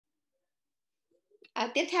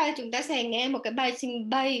Tiếp theo thì chúng ta sẽ nghe một cái bài trình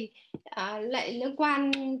bày lại liên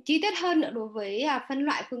quan chi tiết hơn nữa đối với phân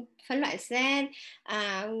loại gen,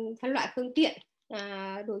 phân loại phương tiện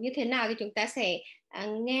đối như thế nào, thì chúng ta sẽ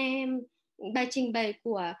nghe bài trình bày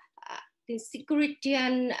của tiến sĩ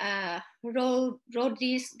Cristian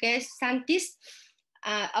Rodríguez Santín.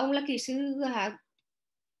 Ông là kỹ sư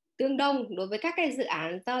tương đồng đối với các cái dự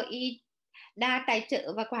án do IDIADA tài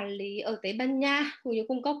trợ và quản lý ở Tây Ban Nha, cũng như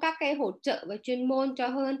cung cấp các cái hỗ trợ và chuyên môn cho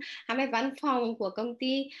hơn 20 văn phòng của công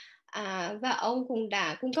ty, và ông cũng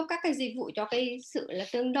đã cung cấp các cái dịch vụ cho cái sự là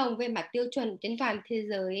tương đồng về mặt tiêu chuẩn trên toàn thế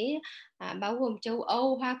giới, bao gồm châu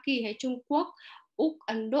Âu, Hoa Kỳ hay Trung Quốc, Úc,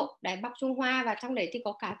 Ấn Độ, Đài Bắc, Trung Hoa, và trong đấy thì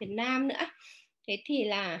có cả Việt Nam nữa. Thế thì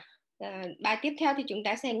là bài tiếp theo thì chúng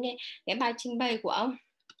ta sẽ nghe cái bài trình bày của ông.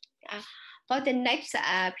 For the next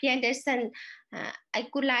presentation, I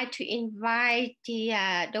would like to invite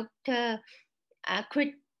the Dr.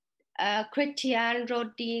 Cristian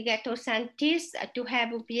Rodríguez Santín to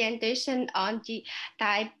have a presentation on the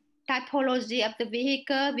typology of the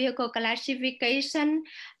vehicle classification,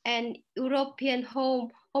 and European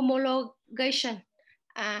homologation.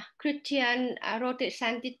 Cristian Rodríguez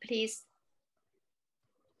Santín, please.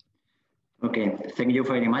 Okay, thank you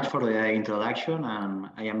very much for the introduction, and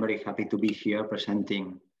I am very happy to be here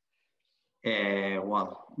presenting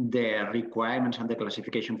the requirements and the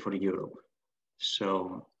classification for Europe.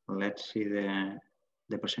 So let's see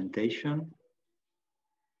the presentation.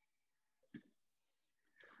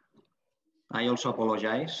 I also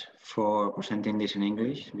apologize for presenting this in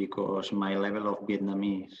English because my level of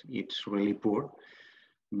Vietnamese is really poor,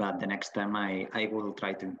 but the next time I will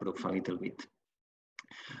try to improve a little bit.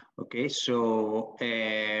 Okay, so,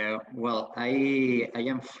 I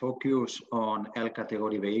am focused on L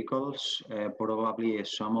category vehicles. Probably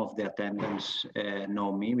some of the attendants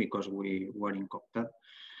know me because we were in contact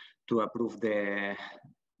to approve the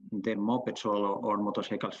mopeds or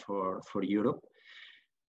motorcycles for Europe.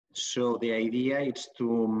 So the idea is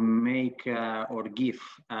to make or give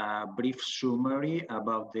a brief summary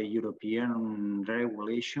about the European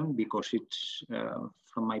regulation, because it's,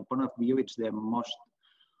 from my point of view, it's the most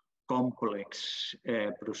complex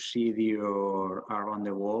procedure around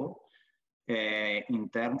the world in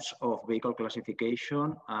terms of vehicle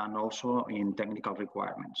classification and also in technical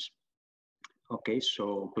requirements. Okay,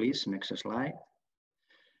 so please, next slide.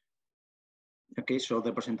 Okay, so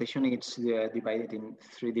the presentation is divided in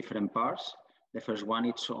 3 different parts. The first one,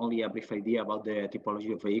 it's only a brief idea about the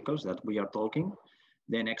typology of vehicles that we are talking.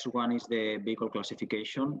 The next one is the vehicle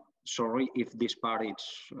classification. Sorry if this part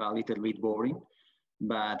is a little bit boring,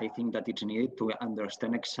 but I think that it's needed to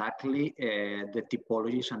understand exactly the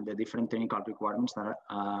typologies and the different technical requirements that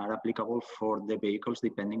are applicable for the vehicles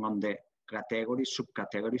depending on the categories,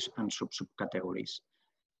 subcategories, and subcategories.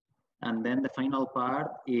 And then the final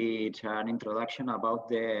part is an introduction about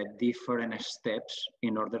the different steps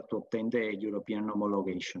in order to obtain the European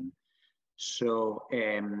homologation. So,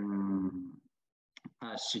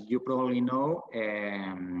 as you probably know,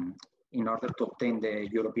 in order to obtain the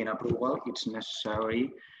European approval, it's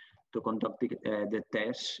necessary to conduct the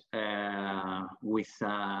test with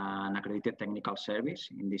an accredited technical service.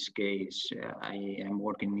 In this case, I am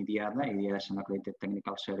working in IDIADA. IDIADA is an accredited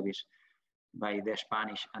technical service by the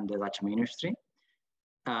Spanish and the Dutch ministry.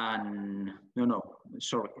 And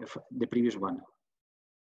sorry, the previous one.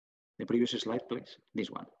 The previous slide, please, this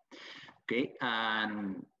one. Okay,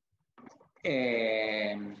 and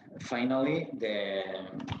finally, the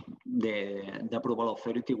approval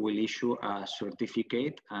authority will issue a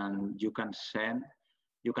certificate, and you can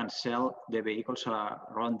sell the vehicles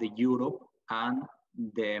around the Europe. And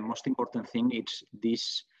the most important thing is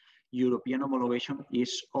this European homologation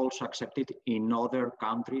is also accepted in other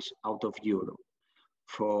countries out of Europe.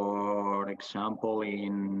 For example,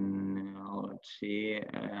 in, let's see,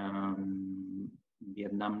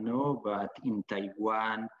 Vietnam, no, but in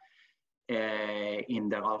Taiwan, in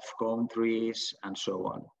the Gulf countries, and so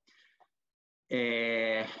on.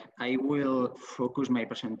 I will focus my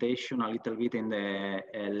presentation a little bit in the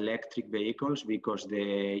electric vehicles because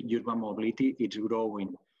the urban mobility is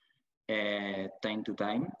growing time to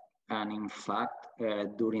time. And in fact,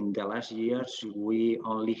 during the last years, we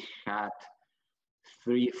only had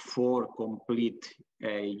 3-4 complete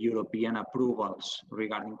European approvals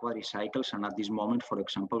regarding quadricycles. And at this moment, for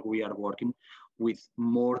example, we are working with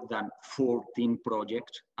more than 14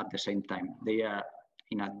 projects at the same time. They are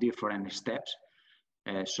in a different steps,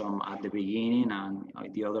 some at the beginning, and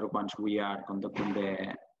the other ones we are conducting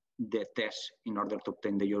the tests in order to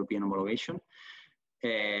obtain the European homologation.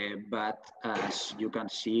 But as you can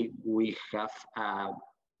see, we have a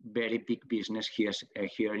very big business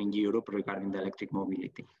here in Europe regarding the electric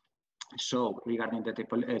mobility. So regarding the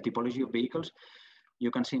typology of vehicles,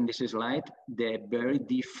 you can see in this slide the very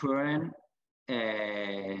different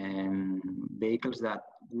vehicles that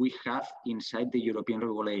we have inside the European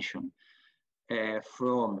regulation,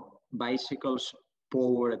 from bicycles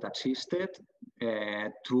powered assisted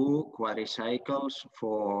to quadricycles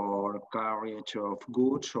for carriage of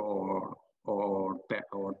goods or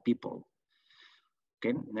people.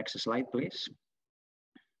 Okay, next slide, please.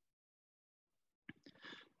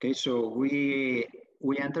 Okay, so we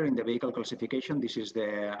enter in the vehicle classification. This is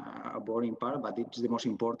the boring part, but it's the most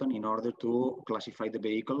important in order to classify the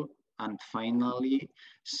vehicle and finally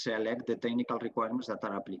select the technical requirements that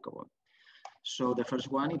are applicable. So the first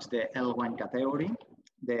one is the L1 category.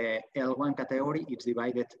 The L1 category is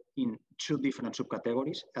divided in two different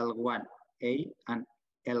subcategories, L1A and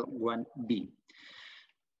L1B.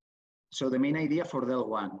 So the main idea for the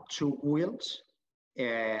L1, 2 wheels,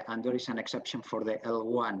 and there is an exception for the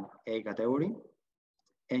L1A category.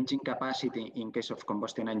 Engine capacity in case of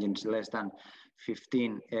combustion engines less than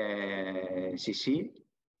 15 cc,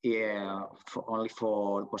 only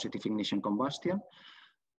for positive ignition combustion,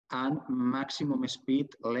 and maximum speed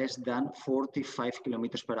less than 45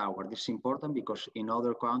 kilometers per hour. This is important because in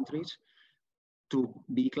other countries, to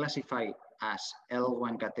be classified as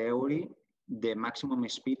L1 category, the maximum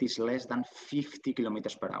speed is less than 50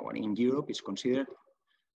 kilometers per hour. In Europe, it's considered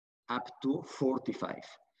up to 45.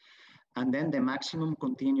 And then the maximum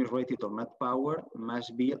continuous rated or net power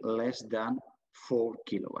must be less than 4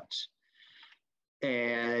 kilowatts.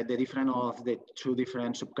 The difference of the two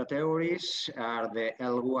different subcategories are the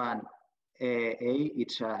L1A,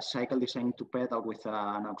 it's a cycle designed to pedal with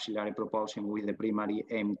an auxiliary propulsion with the primary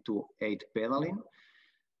aim to aid pedaling.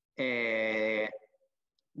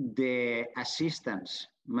 The assistance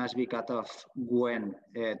must be cut off when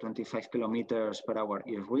 25 kilometers per hour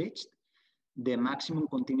is reached. The maximum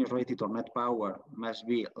continuous rated or net power must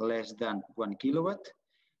be less than 1 kilowatt.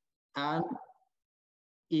 And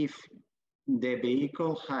if the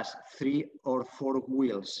vehicle has 3 or 4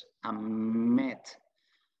 wheels and met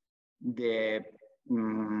the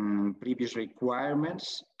previous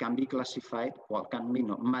requirements, can be classified, well, can be,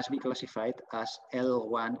 no, must be classified as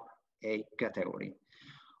L1A category.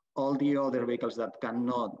 All the other vehicles that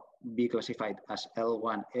cannot be classified as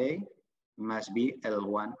L1A must be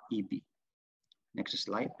L1EB. Next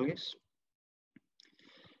slide, please.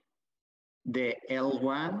 The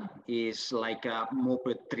L1 is like a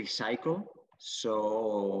moped tricycle.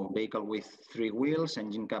 So vehicle with 3 wheels,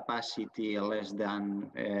 engine capacity less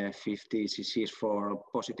than 50 cc's for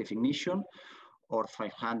positive ignition or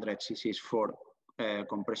 500 cc's for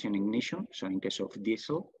compression ignition. So in case of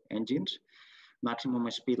diesel engines,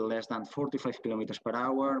 maximum speed less than 45 kilometers per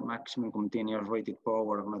hour, maximum continuous rated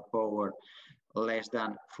power, net power less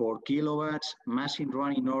than 4 kilowatts, machine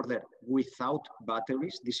running order without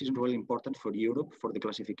batteries. This is really important for Europe for the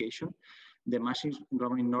classification. The machine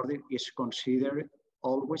running order is considered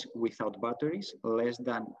always without batteries, less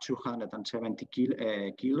than 270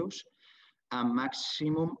 kilos, and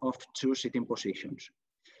maximum of 2 sitting positions.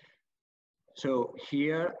 So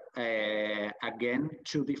here, again,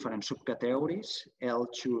 2 different subcategories,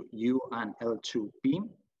 L2U and L2P.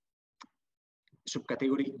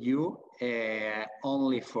 Subcategory U,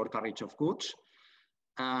 only for carriage of goods.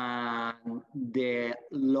 And the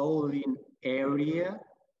loading area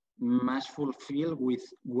must fulfill with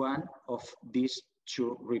one of these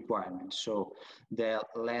 2 requirements. So the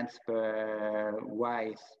length per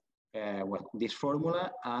width, well, this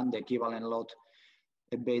formula, and the equivalent load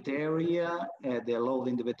bed area, the load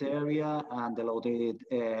in the bed area, and the loaded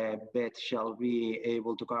bed shall be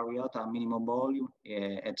able to carry out a minimum volume,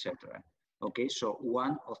 etc. Okay, so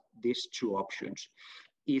one of these 2 options.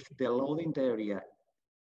 If the loading area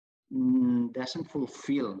doesn't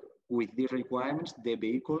fulfill with these requirements, the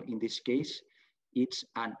vehicle, in this case, it's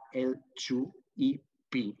an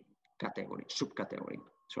L2EP category, subcategory,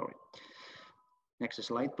 sorry. Next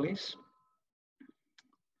slide, please.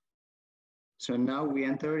 So now we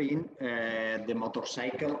enter in the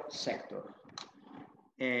motorcycle sector.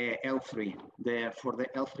 L3. For the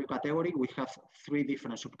L3 category, we have 3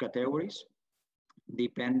 different subcategories,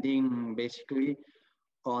 depending basically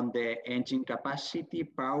on the engine capacity,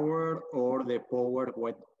 power, or the power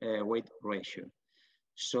weight ratio.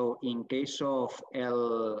 So in case of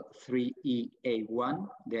L3EA1,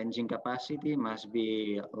 the engine capacity must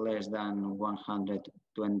be less than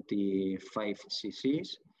 125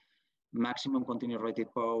 cc's. Maximum continuous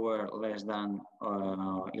rated power less than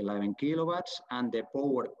 11 kilowatts, and the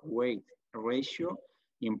power weight ratio,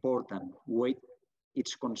 important, weight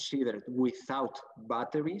it's considered without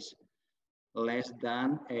batteries less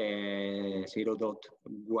than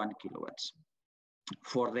 0.1 kilowatts.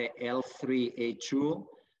 For the L3A2,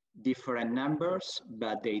 different numbers,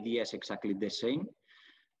 but the idea is exactly the same.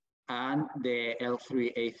 And the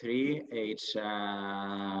L3A3, it's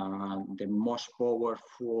the most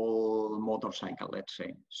powerful motorcycle, let's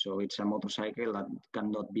say. So it's a motorcycle that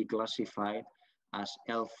cannot be classified as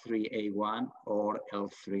L3A1 or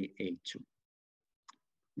L3A2.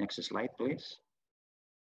 Next slide, please.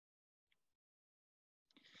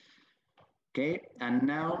 Okay, and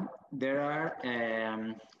now there are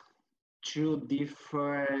two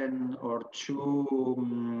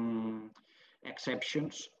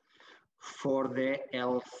exceptions for the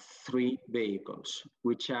L3 vehicles,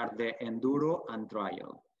 which are the enduro and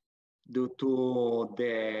trial. Due to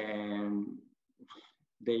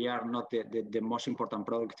they are not the most important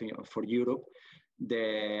product for Europe,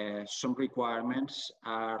 some requirements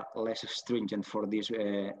are less stringent for these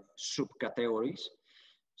subcategories.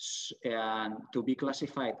 And to be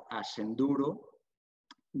classified as enduro,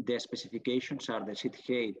 the specifications are the seat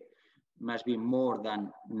height must be more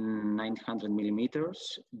than 900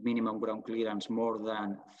 millimeters, minimum ground clearance more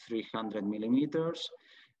than 300 millimeters.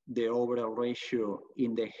 The overall ratio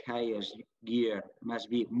in the highest gear must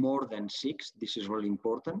be more than 6. This is really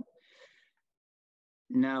important.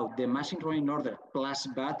 Now, the mass in running order plus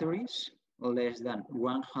batteries, less than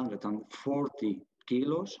 140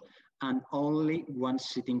 kilos, and only one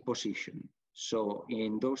sitting position. So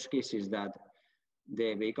in those cases that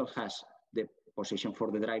the vehicle has the position for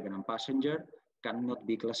the driver and passenger, cannot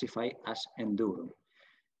be classified as enduro.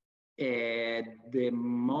 The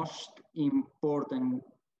most important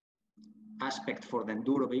aspect for the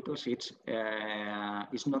enduro vehicles, it's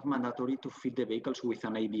not mandatory to fit the vehicles with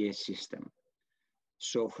an ABS system.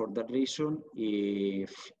 So for that reason,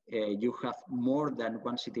 if you have more than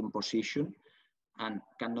one sitting position and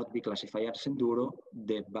cannot be classified as enduro,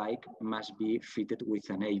 the bike must be fitted with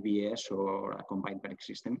an ABS or a combined brake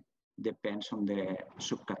system, depends on the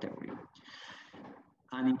subcategory.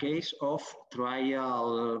 And in case of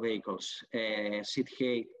trial vehicles, seat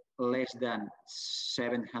height less than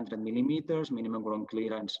 700 millimeters, minimum ground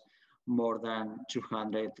clearance more than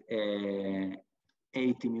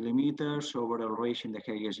 280 millimeters, overall ratio in the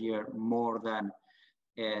highest gear more than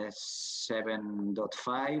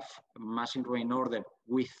 7.5, mass in running order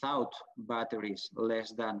without batteries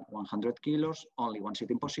less than 100 kilos, only one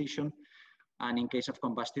sitting position, and in case of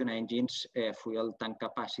combustion engines, fuel tank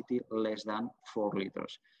capacity less than 4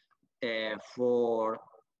 liters. For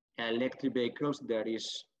electric vehicles, there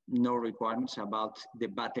is no requirements about the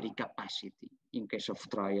battery capacity in case of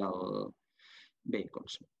trial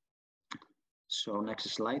vehicles. So next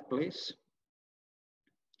slide, please.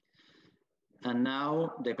 And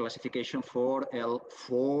now the classification for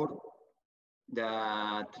L4,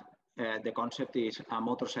 that the concept is a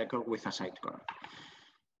motorcycle with a sidecar.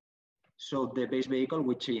 So the base vehicle,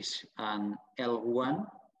 which is an L1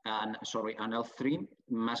 and an L3,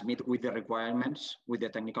 must meet with the requirements, with the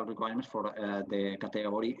technical requirements for the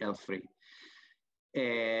category L3.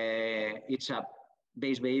 It's a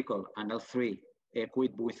base vehicle, an L3,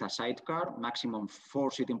 equipped with a sidecar, maximum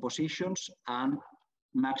 4 sitting positions, and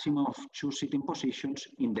maximum of 2 sitting positions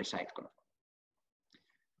in the sidecar.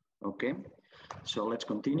 Okay, so let's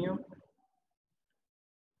continue.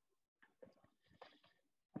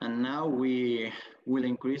 And now we will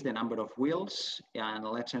increase the number of wheels, and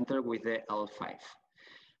let's enter with the L5.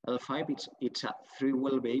 L5, it's a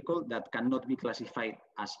 3-wheel vehicle that cannot be classified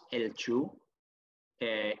as L2,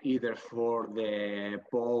 either for the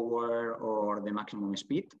power or the maximum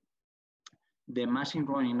speed. The mass in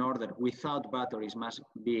running order without batteries must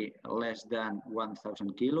be less than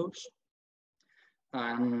 1,000 kilos.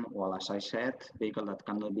 And, well, as I said, vehicle that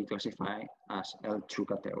cannot be classified as L2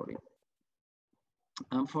 category.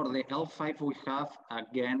 And for the L5, we have,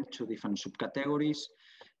 again, 2 different subcategories.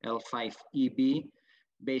 L5 EB,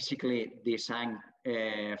 basically designed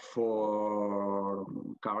for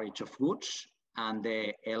carriage of goods, and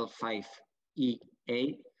the L5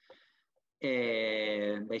 EA,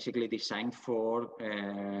 basically designed for,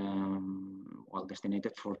 well,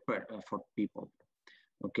 designated for people.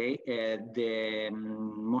 Okay, the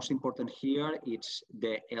most important here is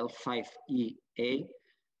the L5 EA.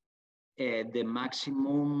 The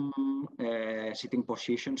maximum sitting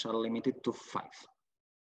positions are limited to 5.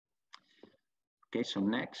 Okay, so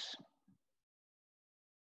next.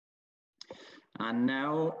 And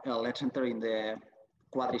now let's enter in the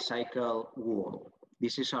quadricycle world.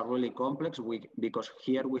 This is a really complex because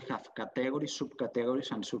here we have categories,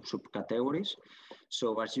 subcategories, and subcategories.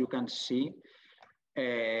 So as you can see,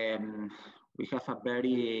 We have a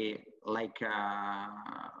very, like a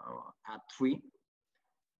tree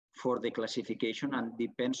for the classification, and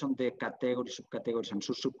depends on the categories, subcategories, and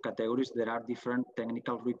subcategories, there are different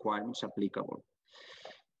technical requirements applicable.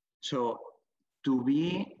 So to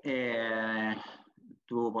be, if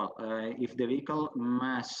the vehicle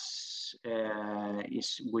mass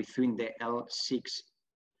is within the L6E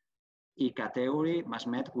category, must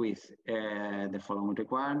met with the following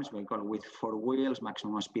requirements: vehicle with 4 wheels,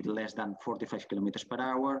 maximum speed less than 45 kilometers per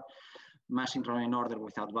hour, mass in running order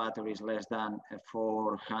without batteries less than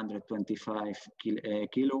 425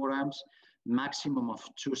 kilograms, maximum of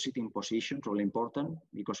 2 sitting positions, really important,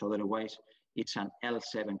 because otherwise it's an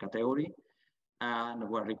L7 category, and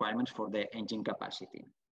were requirements for the engine capacity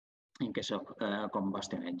in case of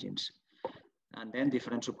combustion engines. And then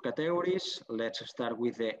different subcategories. Let's start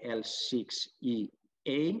with the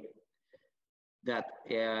L6EA. That,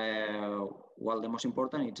 well, the most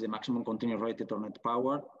important is the maximum continuous rated or net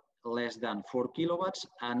power less than 4 kilowatts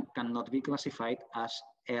and cannot be classified as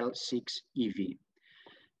L6EV.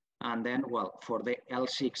 And then, well, for the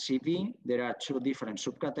L6EV, there are 2 different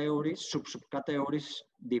subcategories, subcategories,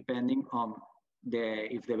 depending on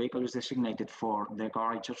if the vehicle is designated for the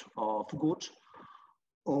carriage of goods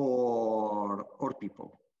or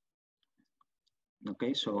people.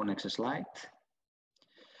 Okay, so next slide.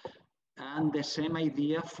 And the same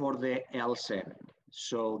idea for the L7.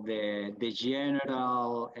 So the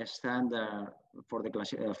general standard for the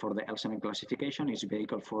L7 classification is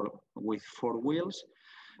vehicle with 4 wheels.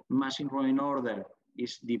 Mass in running order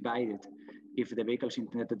is divided if the vehicle is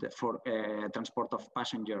intended for transport of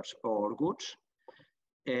passengers or goods.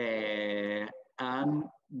 And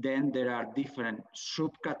then there are different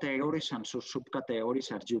subcategories and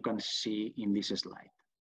subcategories, as you can see in this slide.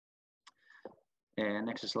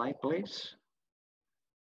 Next slide, please.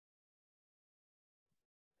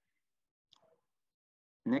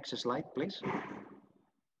 Next slide, please.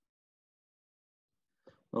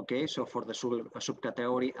 Okay, so for the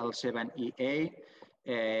subcategory L7EA,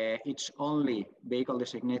 it's only vehicle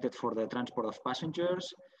designated for the transport of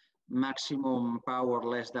passengers, maximum power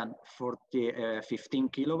less than 15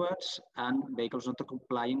 kilowatts, and vehicles not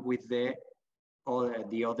complying with the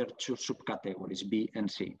other 2 subcategories, B and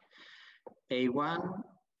C. A1,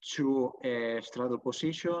 2 straddle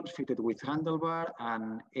positions fitted with handlebar,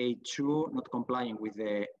 and A2 not complying with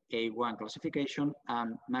the A1 classification,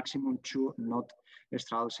 and maximum 2 not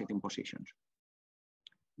straddle sitting positions.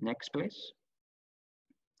 Next, please.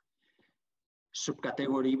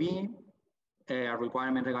 Subcategory B, a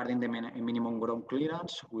requirement regarding the minimum ground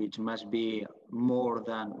clearance, which must be more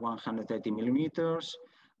than 130 millimeters,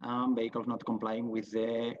 and vehicles not complying with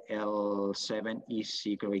the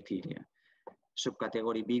L7EC criteria.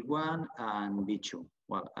 Subcategory B1 and B2.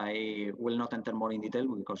 Well, I will not enter more in detail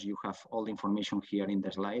because you have all the information here in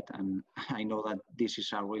the slide, and I know that this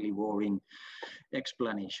is a really boring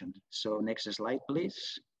explanation. So next slide,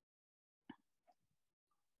 please.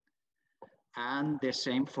 And the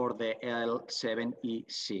same for the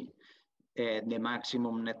L7EC. The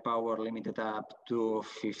maximum net power limited up to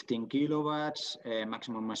 15 kilowatts,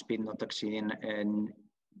 maximum speed not exceeding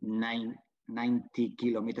 90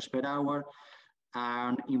 kilometers per hour,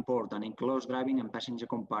 and important, enclosed driving and passenger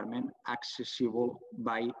compartment accessible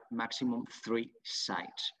by maximum 3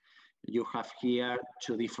 sides. You have here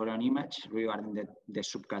 2 different images regarding the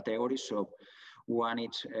subcategories. So one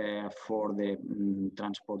is for the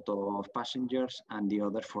transport of passengers, and the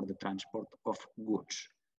other for the transport of goods.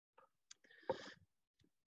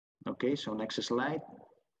 Okay, so next slide.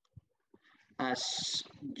 As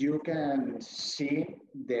you can see,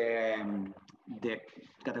 the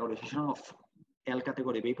categorization of L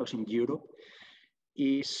category vehicles in Europe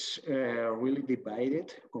is really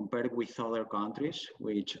divided compared with other countries,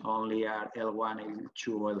 which only are L1,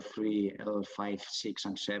 L2, L3, L5, 6,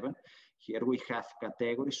 and 7. Here we have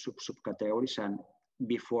categories, subcategories, and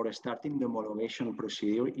before starting the homologation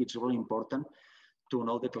procedure, it's really important to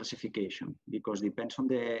know the classification, because depends on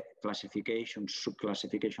the classification,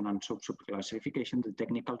 subclassification, and subclassification, the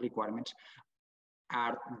technical requirements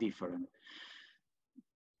are different.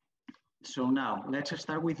 So now let's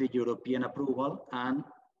start with the European approval and,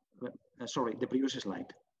 sorry, the previous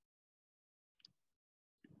slide.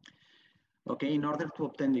 Okay, in order to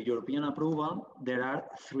obtain the European approval, there are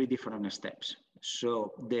 3 different steps.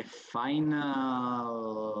 So the final,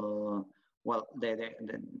 well, the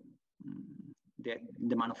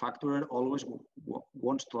manufacturer always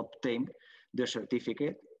wants to obtain the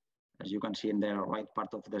certificate, as you can see in the right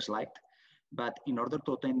part of the slide. But in order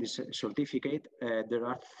to obtain this certificate, there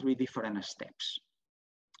are 3 different steps.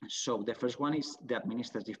 So the first one is the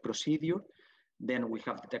administrative procedure. Then we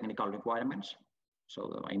have the technical requirements.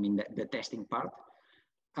 So I mean the testing part.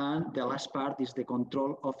 And the last part is the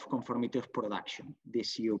control of conformity of production, the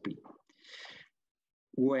COP.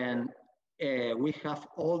 When we have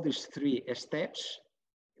all these three steps,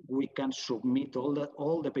 we can submit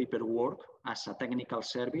all the paperwork as a technical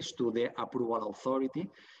service to the approval authority,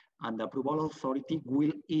 and the approval authority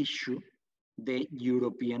will issue the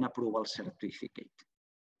European approval certificate.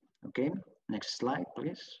 Okay, next slide,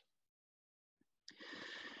 please.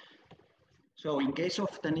 So in case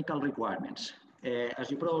of technical requirements, as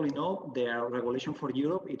you probably know, the regulation for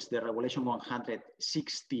Europe, it's the regulation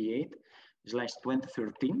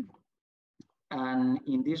 168/2013. And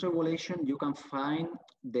in this regulation, you can find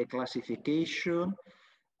the classification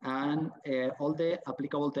and all the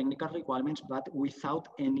applicable technical requirements, but without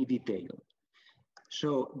any detail.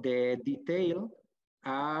 So the detail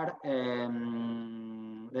are,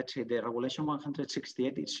 let's say the regulation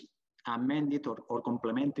 168 is amended or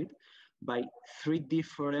complemented by three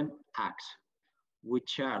different acts,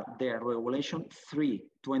 which are the Regulation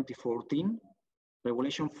 3/2014,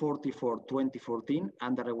 Regulation 44/2014,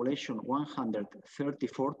 and the Regulation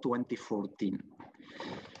 134/2014.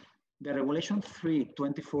 The Regulation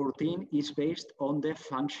 3/2014 is based on the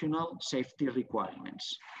functional safety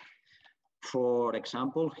requirements. For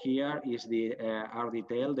example, here is are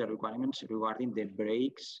detailed the requirements regarding the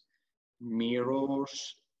brakes,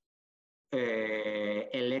 mirrors,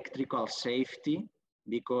 electrical safety,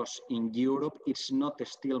 because in Europe, it's not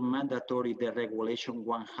still mandatory, the Regulation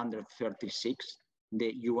 136,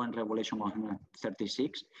 the UN Regulation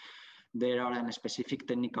 136. There are specific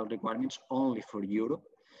technical requirements only for Europe.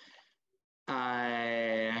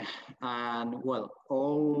 And well,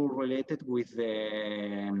 all related with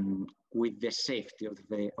the safety of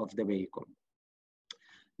the vehicle.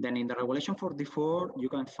 Then in the Regulation 44, you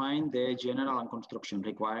can find the general and construction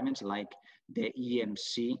requirements like the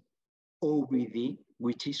EMC, OBD,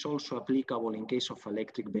 which is also applicable in case of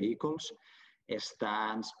electric vehicles,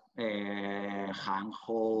 stands,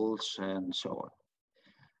 handholds, and so on.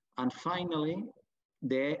 And finally,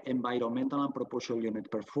 the environmental and proportional unit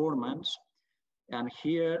performance. And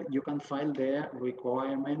here you can find the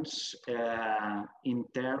requirements in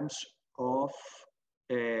terms of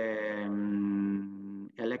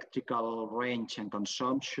electrical range and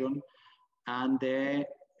consumption, and the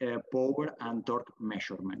power and torque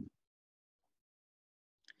measurement.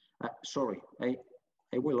 Sorry, I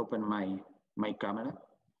will open my camera.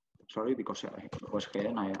 Sorry, because I was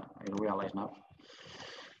hidden, I realize now.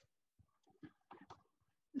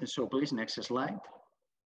 So please, next slide.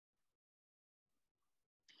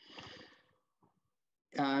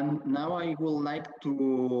 And now I would like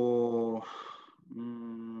to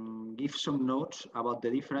give some notes about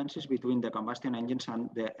the differences between the combustion engines and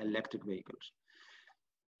the electric vehicles.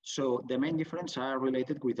 So the main differences are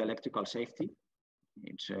related with electrical safety.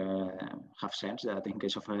 It's have sense that in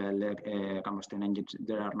case of combustion engines,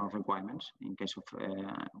 there are no requirements in case of,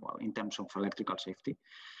 well, in terms of electrical safety.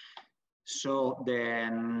 So the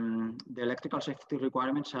electrical safety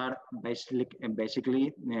requirements are basically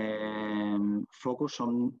focused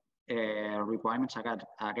on requirements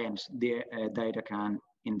against the direct and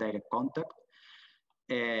indirect contact,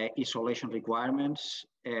 isolation requirements,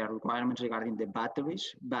 requirements regarding the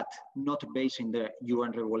batteries, but not based in the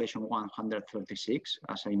UN Regulation 136,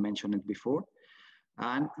 as I mentioned it before,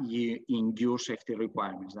 and in use safety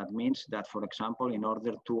requirements. That means that, for example, in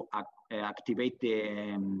order to activate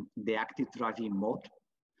the active driving mode,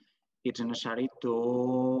 it's necessary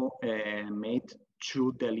to make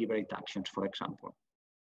 2 deliberate actions, for example.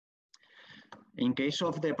 In case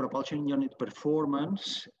of the propulsion unit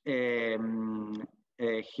performance, here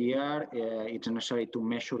it's necessary to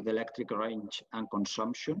measure the electric range and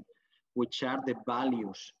consumption, which are the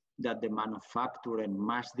values that the manufacturer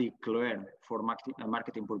must declare for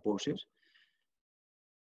marketing purposes,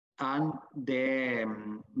 and the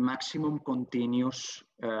maximum continuous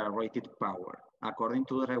rated power, according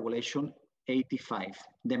to the Regulation 85.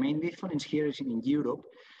 The main difference here is in Europe,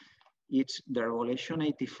 it's the Regulation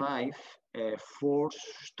 85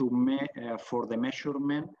 forced for the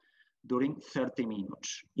measurement during 30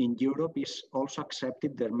 minutes. In Europe, it's also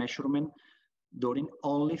accepted the measurement during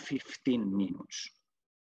only 15 minutes.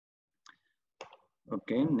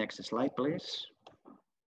 Okay, next slide, please.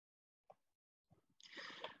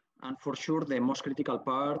 And for sure, the most critical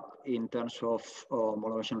part in terms of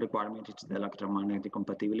homologation requirements is the electromagnetic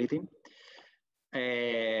compatibility.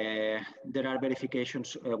 There are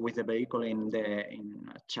verifications with the vehicle in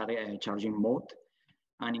charging mode.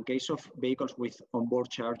 And in case of vehicles with onboard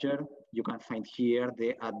charger, you can find here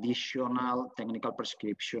the additional technical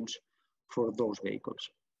prescriptions for those vehicles.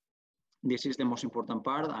 this is the most important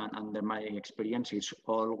part, and under my experience, it's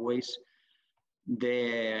always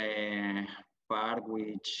the part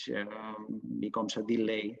which becomes a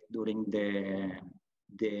delay during the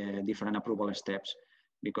different approval steps,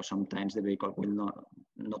 because sometimes the vehicle will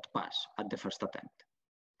not pass at the first attempt.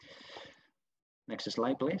 Next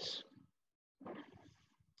slide, please.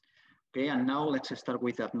 Okay, and now let's start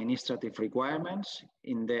with administrative requirements.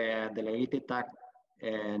 In the Delegated Act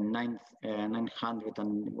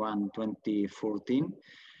 901/2014,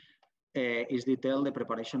 is detailed the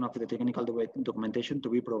preparation of the technical documentation to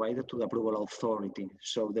be provided to the approval authority.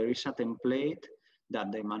 So there is a template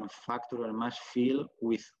that the manufacturer must fill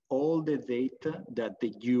with all the data that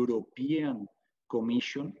the European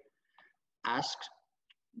Commission asks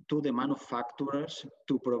to the manufacturers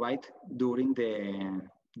to provide during the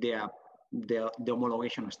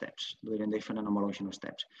homologation steps, during the different homologation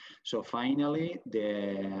steps. So finally,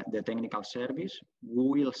 the technical service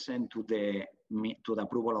will send to the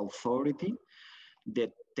approval authority the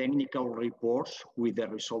technical reports with the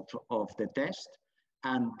result of the test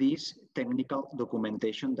and this technical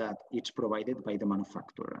documentation that it's provided by the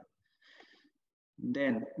manufacturer.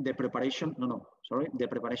 Then the preparation, the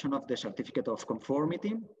preparation of the certificate of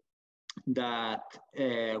conformity that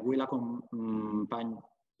will accompany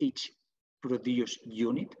each produced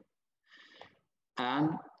unit.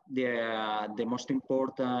 And the most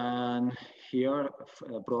important here,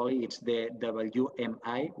 probably it's the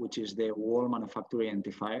WMI, which is the World Manufacturing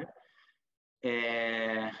Identifier.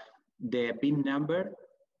 The VIN number,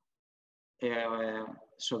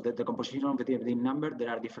 so the composition of the VIN number, there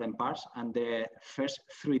are different parts, and the first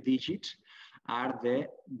 3 digits are the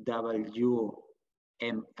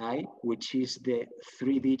WMI, which is the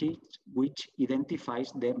 3 digits which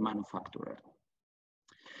identifies the manufacturer.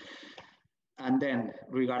 And then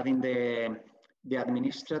regarding the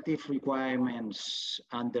administrative requirements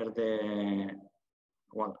under the,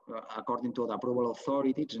 well, according to the approval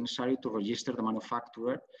authority, it's necessary to register the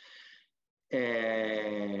manufacturer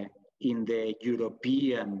in the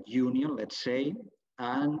European Union, let's say,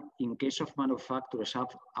 and in case of manufacturers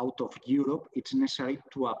out of Europe, it's necessary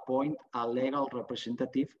to appoint a legal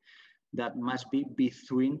representative that must be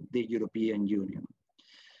between the European Union.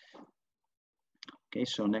 Okay,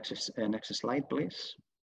 so next slide, please.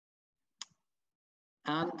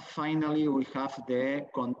 And finally, we have the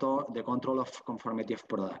control of conformity of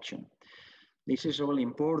production. This is all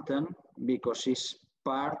important because it's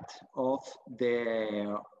part of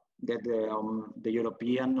the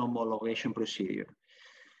European homologation procedure.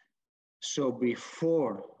 So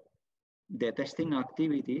before the testing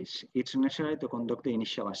activities, it's necessary to conduct the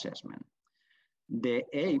initial assessment. The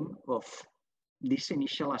aim of this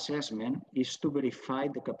initial assessment is to verify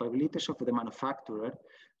the capabilities of the manufacturer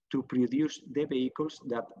to produce the vehicles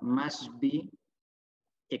that must be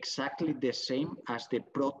exactly the same as the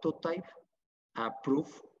prototype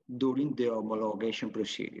approved during the homologation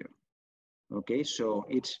procedure. Okay, so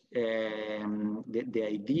it's the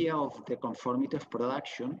idea of the conformity of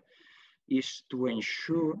production is to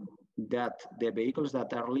ensure that the vehicles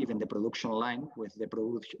that are leaving the production line with the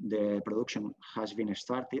production has been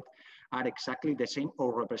started are exactly the same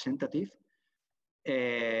or representative,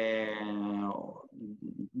 the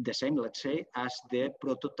same, let's say, as the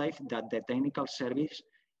prototype that the technical service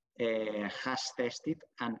has tested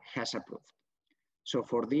and has approved. So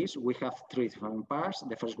for this, we have 3 different parts.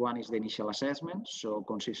 The first one is the initial assessment, so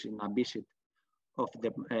consisting a visit of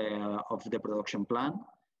the production plant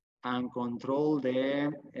and control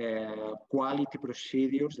the quality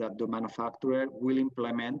procedures that the manufacturer will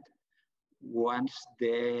implement once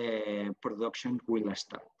the production will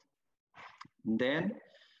start. Then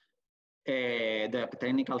the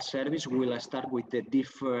technical service will start with the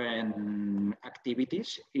different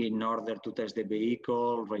activities in order to test the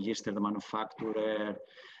vehicle, register the manufacturer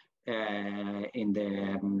in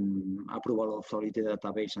the approval authority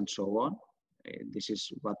database and so on. This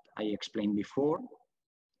is what I explained before.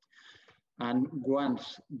 And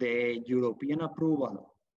once the European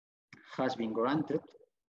approval has been granted,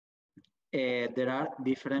 there are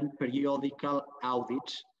different periodical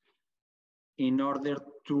audits in order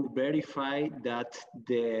to verify that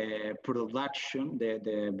the production,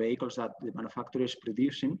 the vehicles that the manufacturer is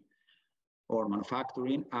producing or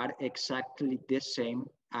manufacturing are exactly the same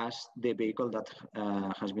as the vehicle that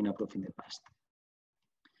has been approved in the past.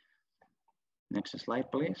 Next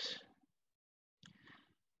slide, please.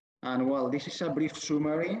 And well, this is a brief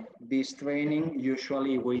summary. This training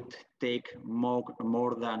usually would take more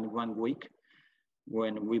than 1 week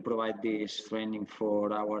when we provide this training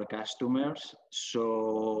for our customers.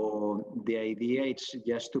 So the idea is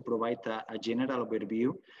just to provide a general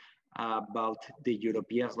overview about the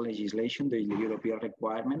European legislation, the European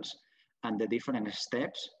requirements, and the different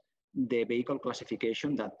steps, the vehicle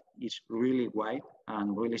classification that is really wide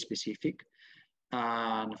and really specific.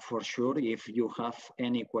 And for sure, if you have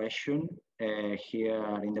any question,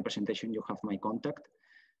 here in the presentation, you have my contact.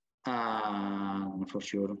 And for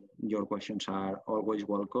sure, your questions are always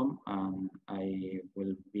welcome, and I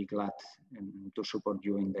will be glad to support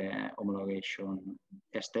you in the homologation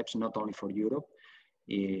steps, not only for Europe.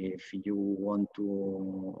 If you want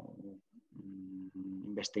to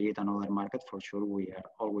investigate another market, for sure, we are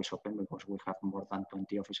always open because we have more than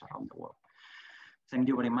 20 offices around the world. Thank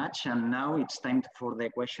you very much. And now it's time for the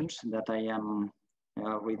questions that I am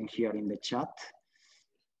reading here in the chat.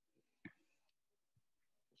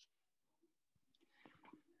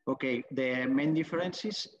 Okay, the main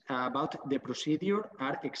differences about the procedure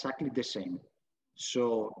are exactly the same.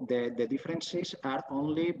 So the differences are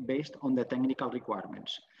only based on the technical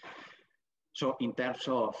requirements. So in terms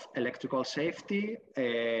of electrical safety,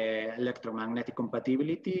 electromagnetic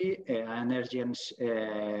compatibility,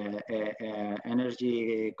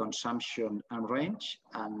 energy consumption and range,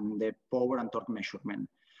 and the power and torque measurement.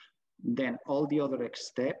 Then all the other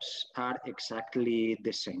steps are exactly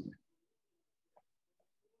the same.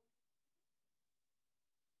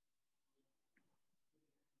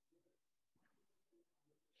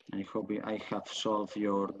 I hope I have solved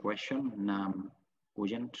your question. Nam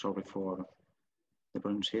Uyen, sorry for the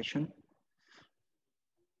pronunciation.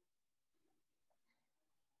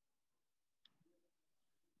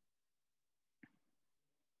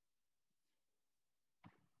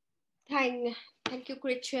 Thank you,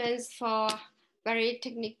 Cristian, for very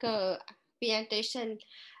technical presentation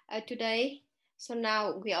today. So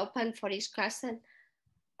now we open for discussion.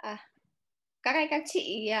 Các anh các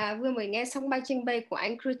chị vừa mới nghe xong bài trình bày của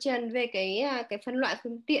anh Cristian về cái phân loại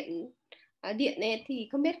phương tiện điện này, thì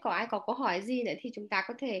không biết có ai có câu hỏi gì nữa thì chúng ta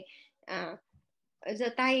có thể giơ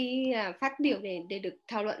tay phát biểu để được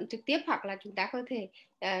thảo luận trực tiếp, hoặc là chúng ta có thể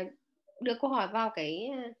đưa câu hỏi vào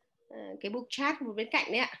cái book chat một bên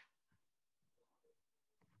cạnh đấy ạ.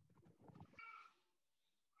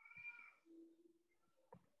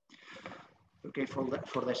 Okay,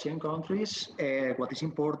 for the ASEAN countries, what is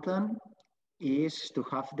important is to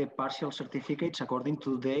have the partial certificates according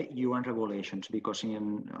to the UN regulations, because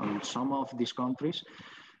in some of these countries,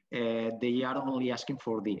 they are only asking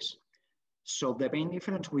for this. So the main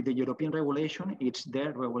difference with the European regulation, it's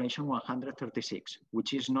the regulation 136,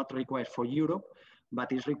 which is not required for Europe,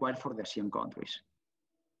 but is required for the ASEAN countries.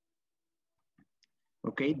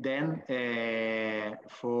 Okay, then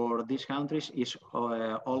for these countries, it's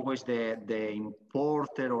always the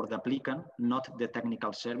importer or the applicant, not the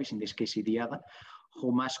technical service, in this case IDIADA,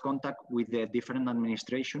 who must contact with the different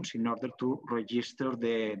administrations in order to register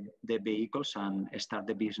the vehicles and start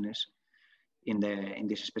the business in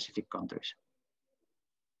these specific countries.